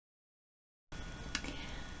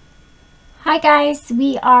Hi guys,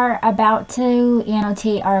 we are about to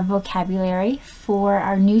annotate our vocabulary for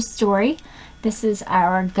our new story. This is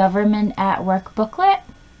our Government at Work booklet.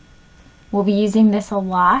 We'll be using this a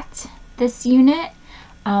lot, this unit.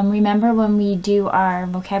 Remember when we do our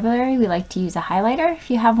vocabulary, we like to use a highlighter.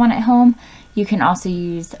 If you have one at home, you can also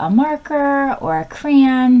use a marker or a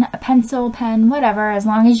crayon, a pencil, pen, whatever, as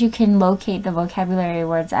long as you can locate the vocabulary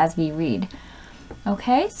words as we read.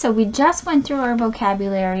 Okay, so we just went through our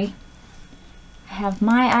vocabulary. I have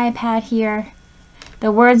my iPad here.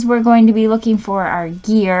 The words we're going to be looking for are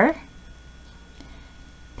gear,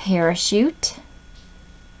 parachute,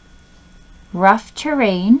 rough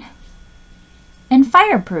terrain, and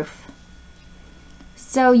fireproof.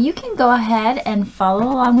 So you can go ahead and follow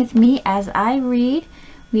along with me as I read.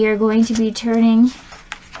 We are going to be turning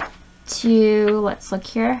to, let's look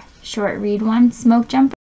here, short read one, smoke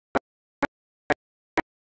jumpers.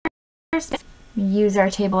 We use our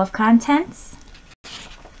table of contents.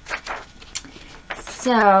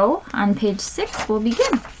 So, on page 6, we'll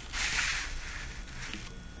begin.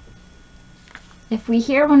 If we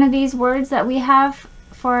hear one of these words that we have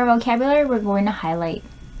for our vocabulary, we're going to highlight.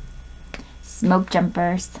 Smoke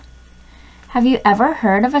jumpers. Have you ever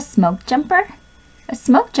heard of a smoke jumper? A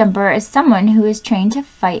smoke jumper is someone who is trained to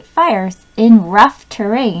fight fires in rough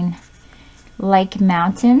terrain, like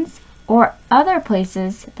mountains or other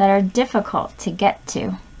places that are difficult to get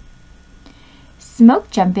to.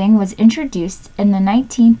 Smoke jumping was introduced in the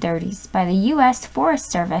 1930s by the U.S.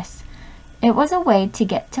 Forest Service. It was a way to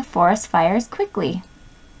get to forest fires quickly.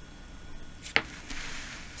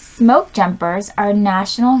 Smoke jumpers are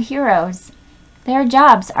national heroes. Their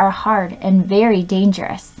jobs are hard and very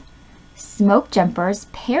dangerous. Smoke jumpers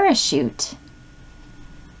parachute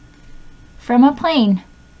from a plane.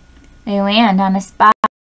 They land on a spot.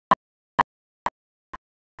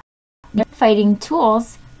 Fighting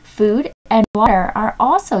tools, food, and water are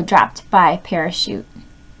also dropped by parachute.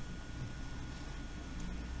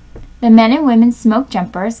 The men and women smoke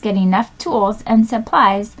jumpers get enough tools and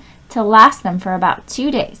supplies to last them for about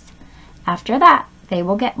 2 days. After that, they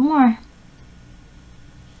will get more.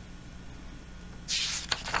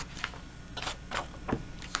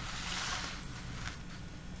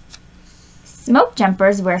 Smoke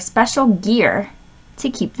jumpers wear special gear to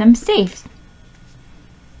keep them safe.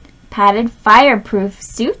 Padded fireproof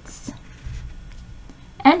suits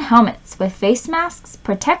and helmets with face masks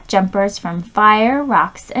protect jumpers from fire,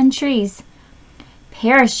 rocks, and trees.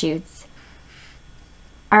 Parachutes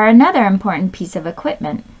are another important piece of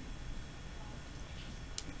equipment.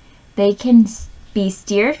 They can be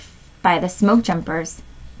steered by the smoke jumpers.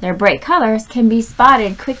 Their bright colors can be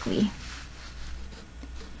spotted quickly.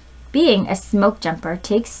 Being a smoke jumper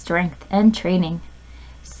takes strength and training.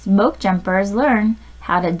 Smoke jumpers learn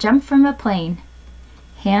how to jump from a plane,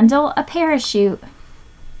 handle a parachute,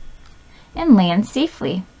 and land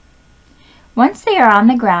safely. Once they are on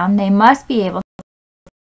the ground, they must be able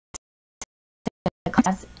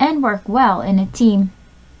to and work well in a team.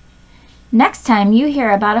 Next time you hear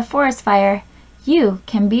about a forest fire, you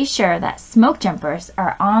can be sure that smoke jumpers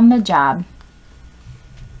are on the job.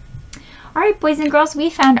 Alright, boys and girls, we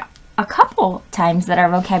found a couple times that our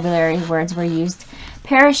vocabulary words were used.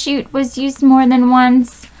 Parachute was used more than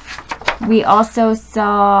once. We also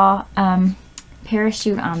saw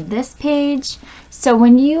parachute on this page. So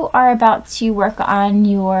when you are about to work on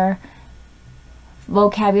your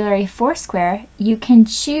vocabulary Foursquare, you can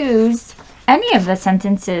choose any of the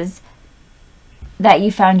sentences that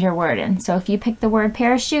you found your word in. So if you pick the word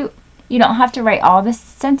parachute, you don't have to write all the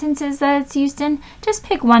sentences that it's used in. Just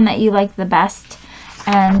pick one that you like the best,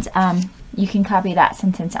 and you can copy that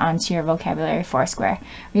sentence onto your vocabulary Foursquare.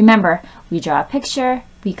 Remember, we draw a picture,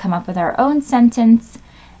 we come up with our own sentence,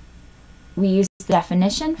 we use the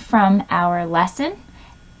definition from our lesson,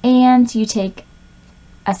 and you take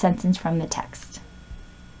a sentence from the text.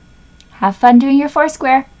 Have fun doing your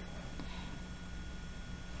Foursquare.